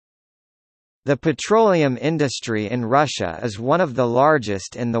The petroleum industry in Russia is one of the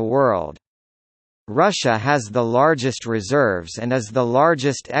largest in the world. Russia has the largest reserves and is the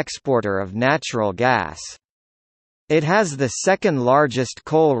largest exporter of natural gas. It has the second largest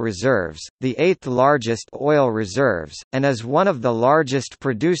coal reserves, the eighth largest oil reserves, and is one of the largest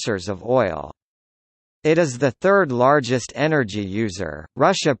producers of oil. It is the third largest energy user.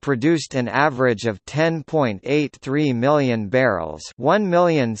 Russia produced an average of 10.83 million barrels,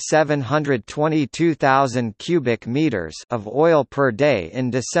 1,722,000 cubic meters of oil per day in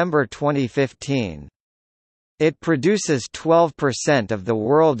December 2015. It produces 12% of the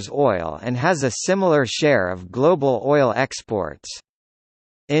world's oil and has a similar share of global oil exports.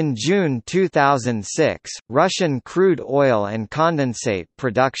 In June 2006, Russian crude oil and condensate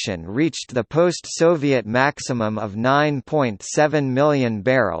production reached the post-Soviet maximum of 9.7 million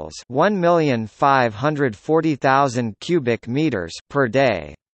barrels, 1,540,000 cubic meters per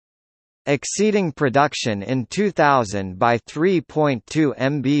day, exceeding production in 2000 by 3.2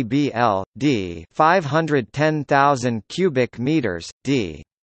 mbbl/d, 510,000 cubic meters d.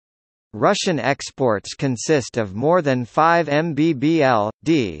 Russian exports consist of more than 5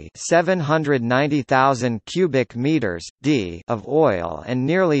 mbbl/d, 790,000 cubic meters d of oil and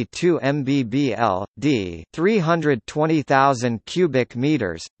nearly 2 mbbl/d, 320,000 cubic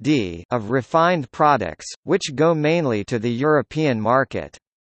meters d of refined products, which go mainly to the European market.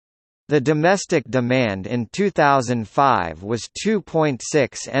 The domestic demand in 2005 was 2.6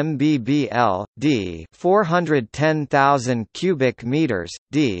 mbbl/d, 410,000 cubic meters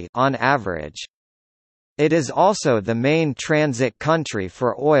d on average. It is also the main transit country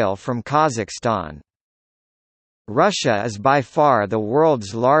for oil from Kazakhstan. Russia is by far the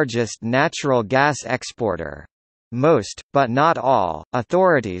world's largest natural gas exporter. Most, but not all,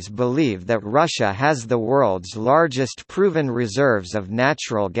 authorities believe that Russia has the world's largest proven reserves of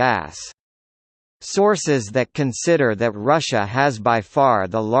natural gas. Sources that consider that Russia has by far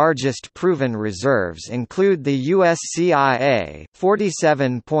the largest proven reserves include the USCIA,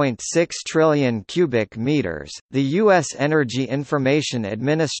 47.6 trillion cubic meters, the U.S. Energy Information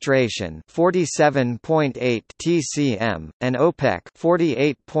Administration, 47.8 tcm, and OPEC,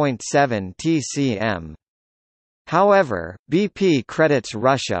 48.7 tcm. However, BP credits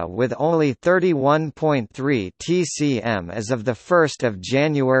Russia with only 31.3 tcm as of 1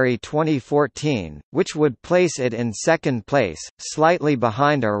 January 2014, which would place it in second place, slightly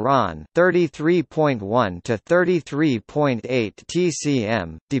behind Iran, 33.1 to 33.8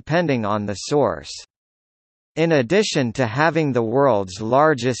 tcm, depending on the source. In addition to having the world's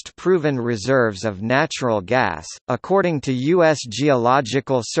largest proven reserves of natural gas, according to U.S.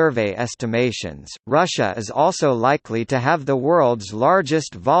 Geological Survey estimations, Russia is also likely to have the world's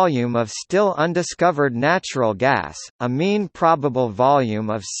largest volume of still undiscovered natural gas, a mean probable volume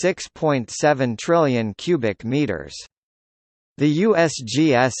of 6.7 trillion cubic meters. The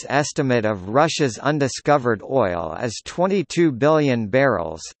USGS estimate of Russia's undiscovered oil is 22 billion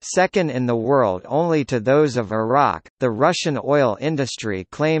barrels, second in the world only to those of Iraq. The Russian oil industry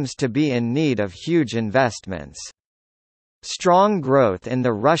claims to be in need of huge investments. Strong growth in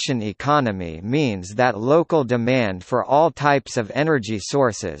the Russian economy means that local demand for all types of energy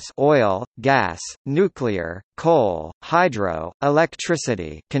sources, oil, gas, nuclear, coal, hydro,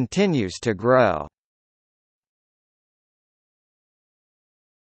 electricity, continues to grow.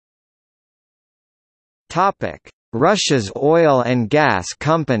 Russia's oil and gas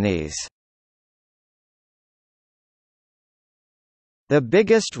companies. The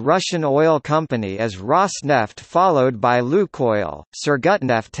biggest Russian oil company is Rosneft, followed by Lukoil,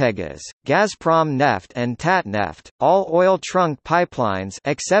 Surgutneftgaz, Gazprom Neft and Tatneft. All oil trunk pipelines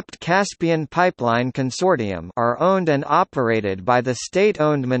except Caspian Pipeline Consortium are owned and operated by the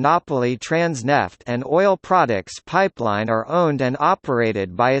state-owned monopoly Transneft, and oil products pipeline are owned and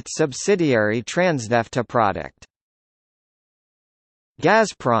operated by its subsidiary Transnefteprodukt.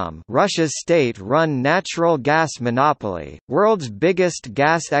 Gazprom, Russia's state-run natural gas monopoly, world's biggest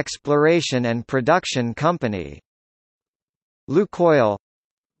gas exploration and production company. Lukoil,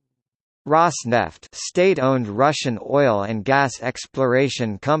 Rosneft, state-owned Russian oil and gas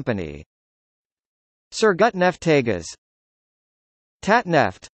exploration company. Surgutneftgaz,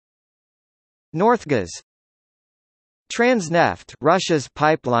 Tatneft, Northgaz, Transneft, Russia's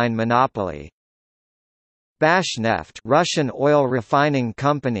pipeline monopoly. Bashneft, Russian oil refining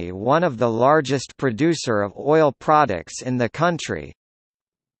company, one of the largest producer of oil products in the country.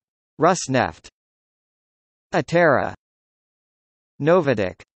 Rosneft, Atera,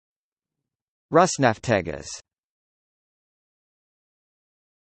 Novatek, Rosneftgaz.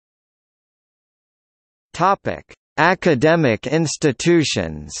 Topic: Academic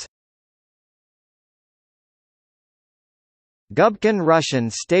institutions. Gubkin Russian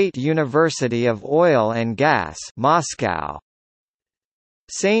State University of Oil and Gas, Moscow.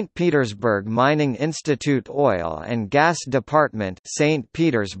 St. Petersburg Mining Institute Oil and Gas Department, St.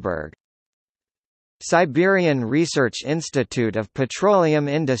 Petersburg. Siberian Research Institute of Petroleum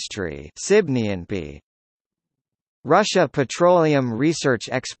Industry, Sibnianpi. Russia Petroleum Research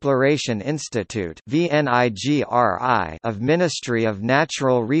Exploration Institute of Ministry of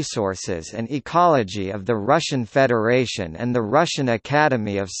Natural Resources and Ecology of the Russian Federation and the Russian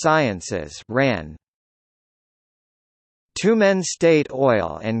Academy of Sciences RAN. Tyumen State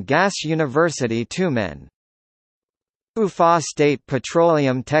Oil and Gas University Tyumen. Ufa State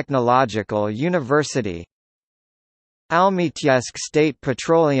Petroleum Technological University. Almytsk State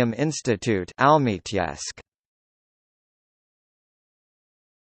Petroleum Institute Almytsk.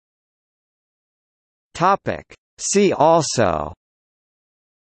 Topic. See also: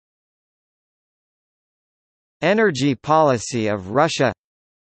 Energy policy of Russia,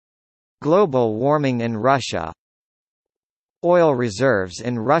 Global warming in Russia, Oil reserves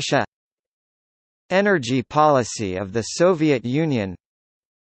in Russia, Energy policy of the Soviet Union,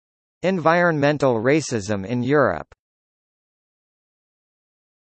 Environmental racism in Europe.